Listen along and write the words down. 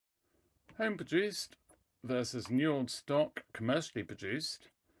Home produced versus new old stock commercially produced.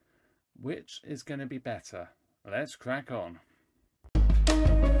 Which is going to be better? Let's crack on.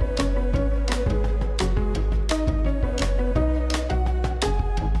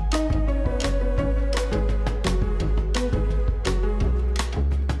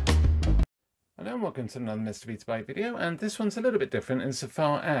 Hello and welcome to another MrBetaByte video, and this one's a little bit different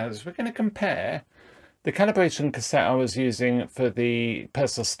insofar as we're going to compare the calibration cassette I was using for the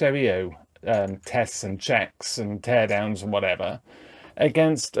personal stereo tests and checks and teardowns and whatever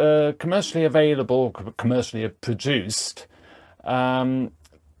against commercially available, commercially produced a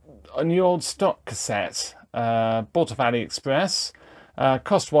new old stock cassette bought off Aliexpress.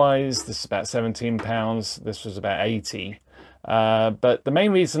 Cost-wise, this is about £17. This was about 80. But the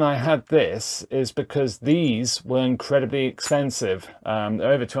main reason I had this is because these were incredibly expensive. They're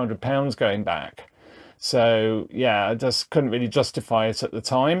over £200 going back. So yeah, I just couldn't really justify it at the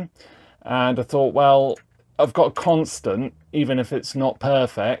time. And I thought, well, I've got a constant, even if it's not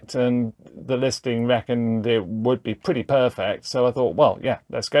perfect, and the listing reckoned it would be pretty perfect. So I thought, well, yeah,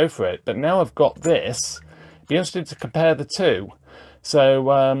 let's go for it. But now I've got this, be interested to compare the two. So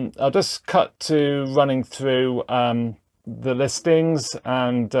I'll just cut to running through the listings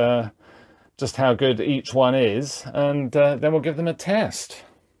and just how good each one is, and then we'll give them a test.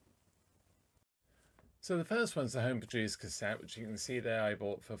 So the first one's the home produced cassette, which you can see there I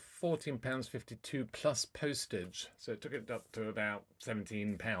bought for £14.52 plus postage, so it took it up to about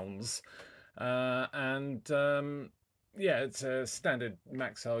 £17. Yeah, it's a standard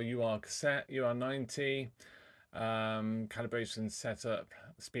Maxell UR cassette, UR90, calibration setup,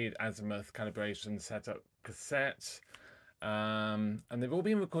 speed azimuth calibration setup cassette. And they've all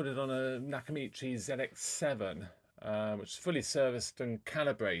been recorded on a Nakamichi ZX7, which is fully serviced and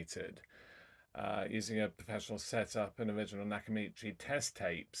calibrated using a professional setup and original Nakamichi test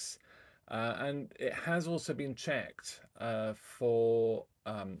tapes. And it has also been checked for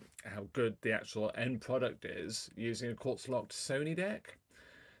how good the actual end product is using a quartz-locked Sony deck.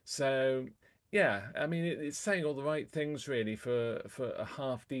 So yeah, I mean, it's saying all the right things really for a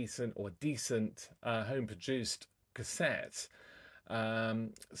half decent or decent home-produced cassette.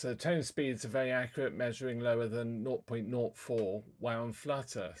 So tone speeds are very accurate, measuring lower than 0.04 wound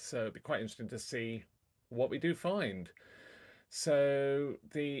flutter, so it'd be quite interesting to see what we do find. So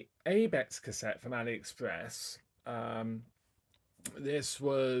the ABEX cassette from Aliexpress, this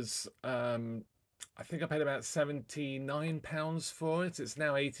was I think I paid about £79 for it. It's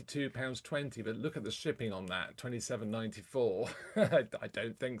now £82.20, but look at the shipping on that, £27.94. I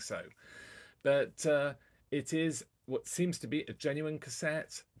don't think so, but it is what seems to be a genuine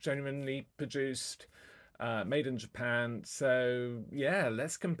cassette, genuinely produced, made in Japan. So yeah,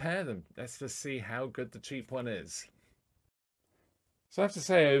 let's compare them. Let's just see how good the cheap one is. So I have to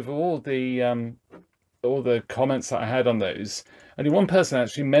say, overall, all the comments that I had on those, only one person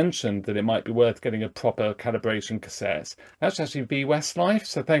actually mentioned that it might be worth getting a proper calibration cassette. That's actually Vwestlife,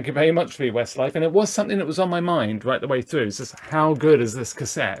 so thank you very much, Vwestlife. And it was something that was on my mind right the way through. It's just, how good is this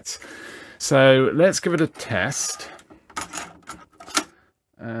cassette? So let's give it a test.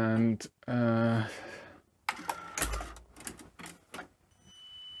 And so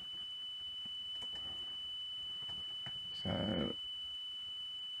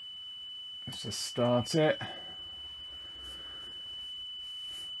let's just start it.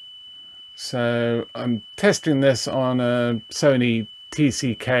 So I'm testing this on a Sony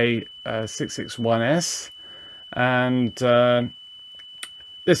TC-K661S, and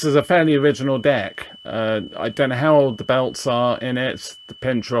this is a fairly original deck. I don't know how old the belts are in it. The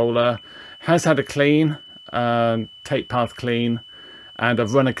pinch-roller has had a clean, tape path clean, and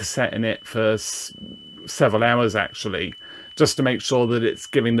I've run a cassette in it for several hours actually, just to make sure that it's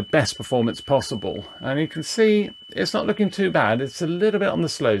giving the best performance possible. And you can see it's not looking too bad. It's a little bit on the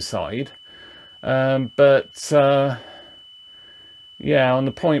slow side, but yeah, on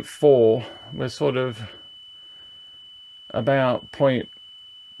the 0.4 we're sort of about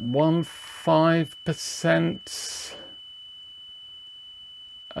 0.15%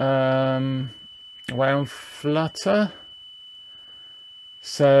 wound flutter.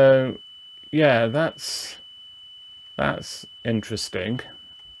 So yeah, that's interesting.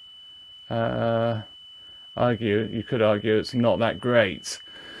 You could argue it's not that great.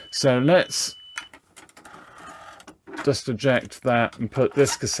 So let's just eject that and put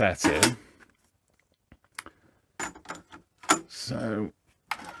this cassette in. So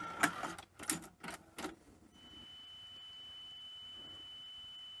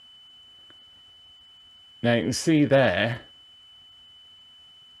now you can see there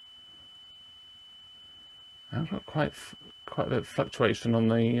I've got quite a bit of fluctuation on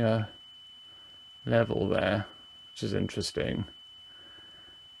the level there, which is interesting.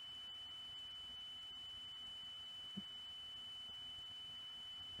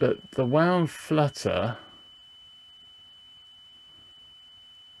 But the wound flutter,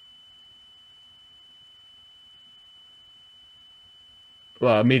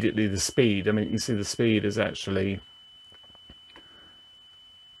 well, immediately the speed, I mean, you can see the speed is actually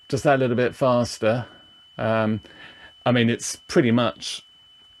just that little bit faster. I mean, it's pretty much,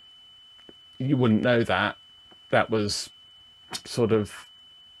 you wouldn't know that. That was sort of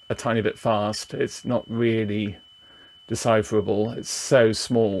a tiny bit fast. It's not really decipherable. It's so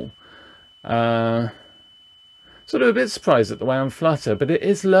small. Sort of a bit surprised at the wound flutter, but it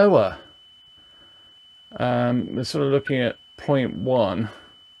is lower. We're sort of looking at 0.12.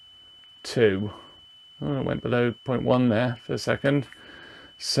 Oh, it went below 0.1 there for a second.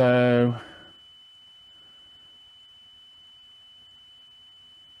 So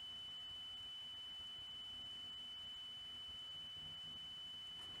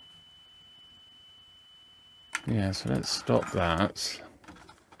yeah, so let's stop that.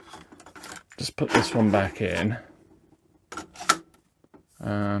 Just put this one back in.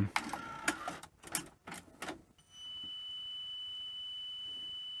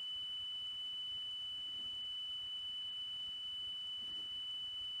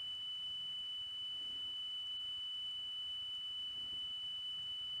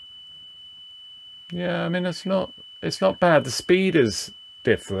 Yeah, I mean, it's not bad. The speed is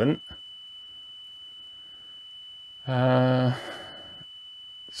different. So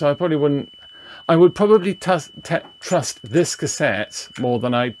I probably wouldn't. I would probably trust this cassette more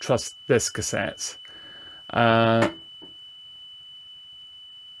than I trust this cassette. There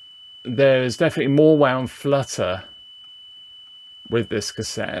is definitely more wound flutter with this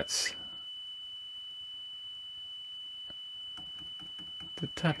cassette.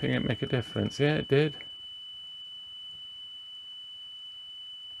 Did tapping it make a difference? Yeah, it did.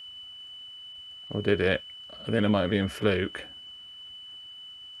 Or did it? I think it might have been fluke.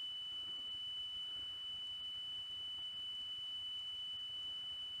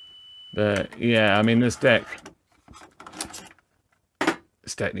 But yeah, I mean, this deck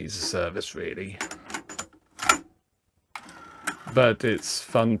needs a service, really. But it's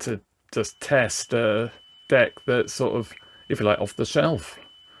fun to just test a deck that's sort of, if you like, off the shelf,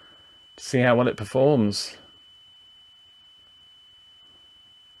 to see how well it performs.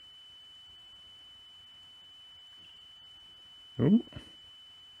 Ooh.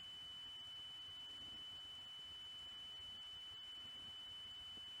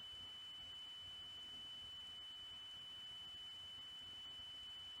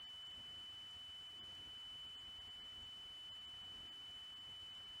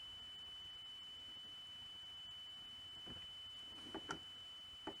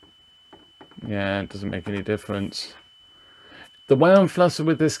 Yeah, it doesn't make any difference. The wound flutter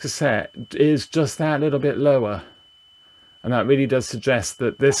with this cassette is just that little bit lower. And that really does suggest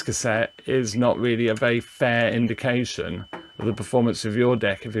that this cassette is not really a very fair indication of the performance of your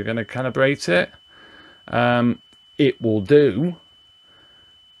deck if you're going to calibrate it. It will do,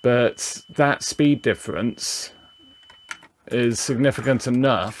 but that speed difference is significant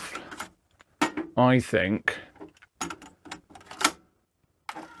enough, I think,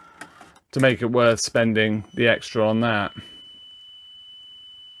 to make it worth spending the extra on that.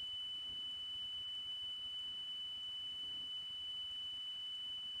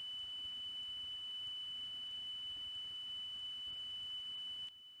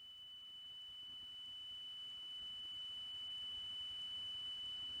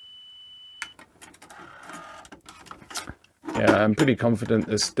 Yeah, I'm pretty confident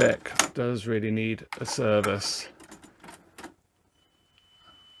this deck does really need a service.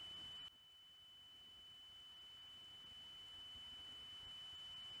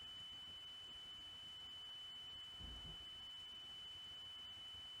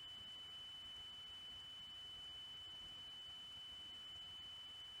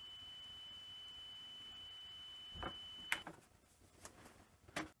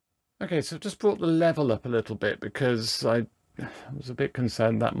 Okay, so I've just brought the level up a little bit because I was a bit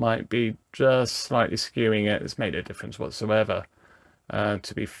concerned that might be just slightly skewing it. It's made a difference whatsoever,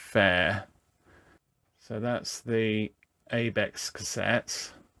 to be fair. So that's the ABEX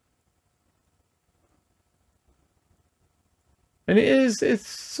cassette. And it's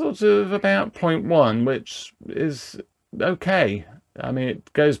sort of about 0.1, which is okay. I mean,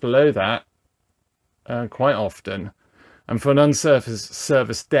 it goes below that quite often. And for an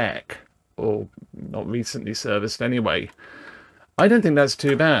unserviced deck, or not recently serviced anyway, I don't think that's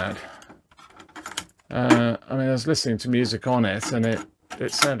too bad. I mean, I was listening to music on it, and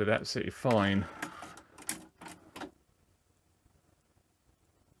it sounded absolutely fine.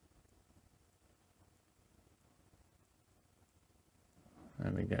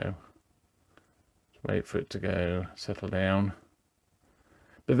 There we go. Wait for it to go, settle down.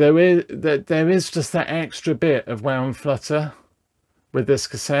 But there is just that extra bit of wow and flutter with this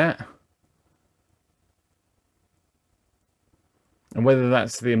cassette. And whether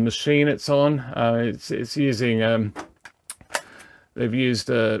that's the machine it's on, it's using, they've used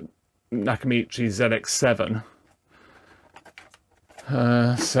a Nakamichi ZX7.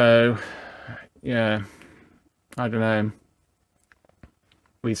 So, yeah, I don't know.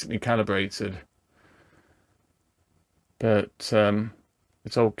 Recently calibrated. But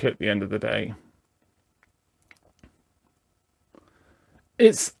it's all kit at the end of the day.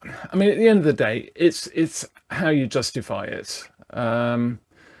 I mean, at the end of the day, it's how you justify it. How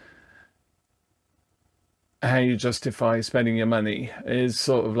you justify spending your money is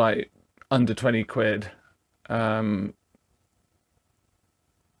sort of like under 20 quid.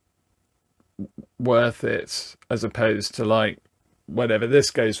 Worth it, as opposed to like whatever this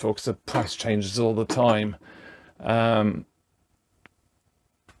goes for, because the price changes all the time.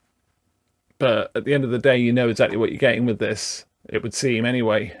 But at the end of the day, you know exactly what you're getting with this, it would seem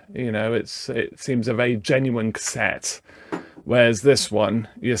anyway. You know, it seems a very genuine cassette, whereas this one,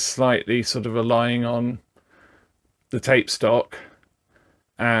 you're slightly sort of relying on the tape stock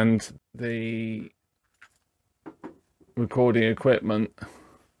and the recording equipment,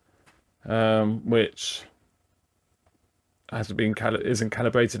 which isn't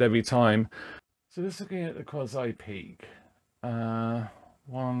calibrated every time. So this is looking at the quasi peak,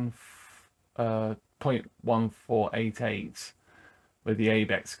 0.1488 with the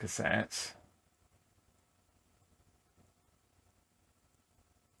ABEX cassette.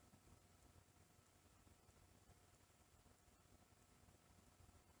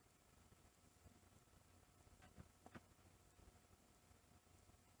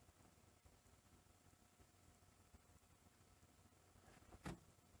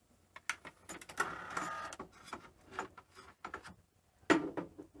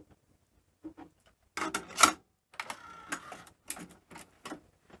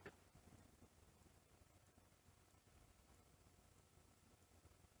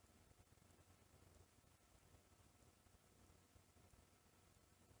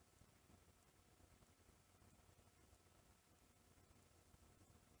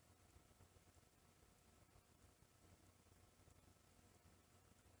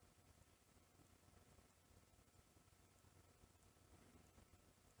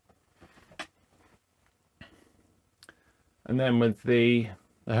 And then with the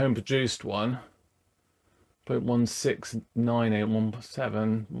home produced one,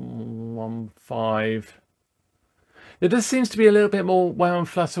 0.16981715. There does seems to be a little bit more wow and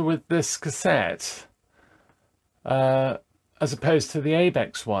flutter with this cassette, as opposed to the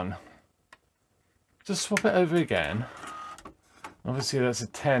ABEX one. Just swap it over again. Obviously that's a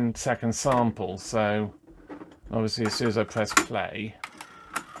 10-second sample, so obviously as soon as I press play,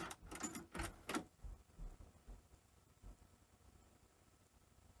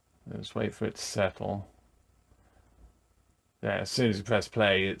 just wait for it to settle. Yeah, as soon as you press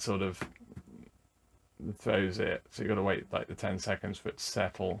play, it sort of throws it. So you've got to wait like the 10 seconds for it to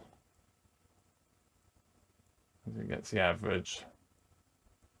settle. As it gets the average.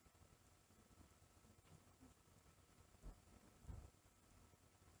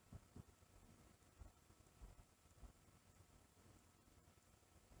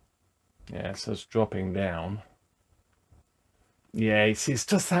 Yeah, so it's dropping down. Yeah, you see, it's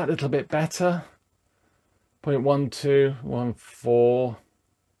just that little bit better. 0.1214.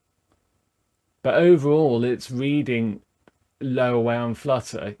 But overall, it's reading low wow and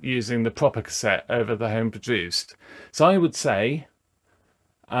flutter using the proper cassette over the home produced. So I would say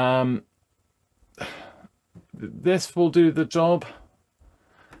this will do the job,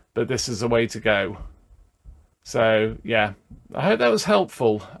 but this is a way to go. So yeah, I hope that was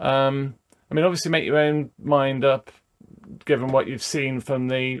helpful. I mean, obviously make your own mind up given what you've seen from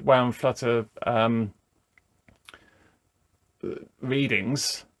the wow and flutter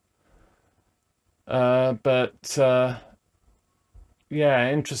readings. Yeah,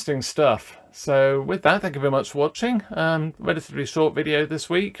 interesting stuff. So with that, thank you very much for watching. Relatively short video this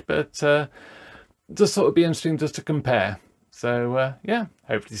week, but just thought it would be interesting just to compare. So yeah,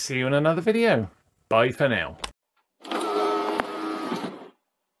 hopefully see you in another video. Bye for now.